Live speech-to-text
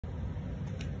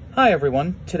Hi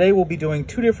everyone, today we'll be doing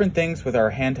two different things with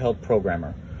our handheld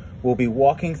programmer. We'll be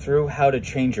walking through how to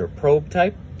change your probe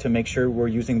type to make sure we're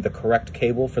using the correct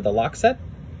cable for the lock set,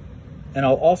 and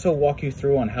I'll also walk you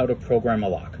through on how to program a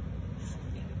lock.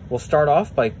 We'll start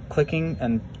off by clicking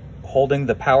and holding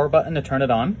the power button to turn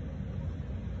it on.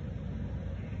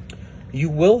 You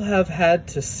will have had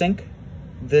to sync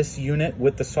this unit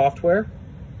with the software.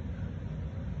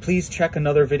 Please check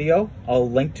another video. I'll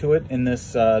link to it in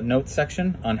this notes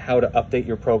section on how to update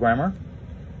your programmer.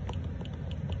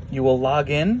 You will log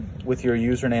in with your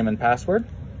username and password.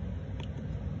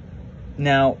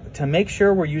 Now, to make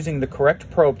sure we're using the correct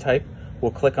probe type,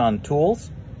 we'll click on Tools,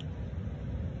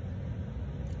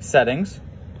 Settings,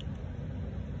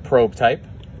 Probe Type,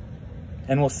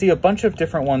 and we'll see a bunch of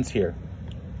different ones here.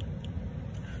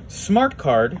 Smart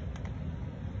Card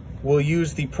will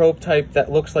use the probe type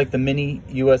that looks like the mini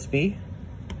USB.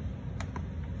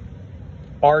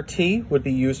 RT would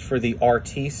be used for the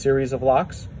RT series of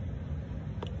locks.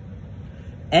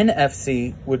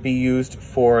 NFC would be used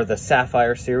for the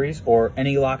Sapphire series or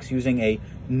any locks using a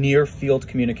near field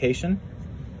communication.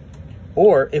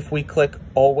 Or if we click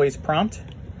Always Prompt,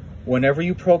 whenever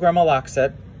you program a lock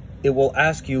set, it will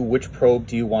ask you which probe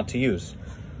do you want to use.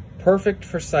 Perfect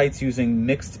for sites using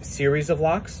mixed series of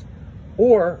locks,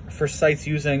 or for sites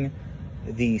using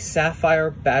the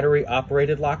Sapphire battery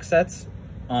operated lock sets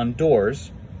on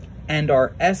doors and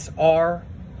our SR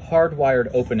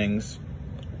hardwired openings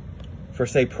for,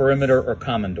 say, perimeter or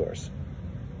common doors.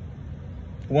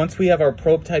 Once we have our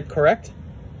probe type correct,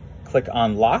 click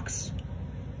on Locks,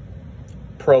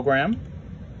 Program.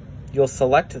 You'll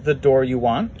select the door you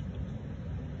want.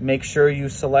 Make sure you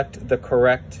select the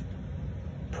correct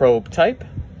probe type.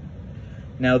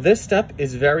 Now this step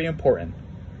is very important.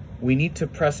 We need to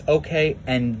press OK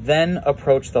and then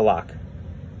approach the lock.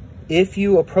 If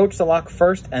you approach the lock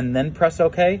first and then press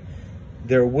OK,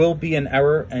 there will be an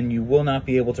error and you will not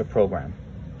be able to program.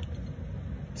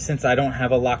 Since I don't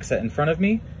have a lock set in front of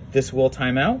me, this will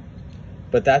time out,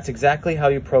 but that's exactly how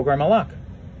you program a lock.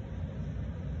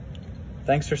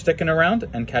 Thanks for sticking around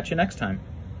and catch you next time.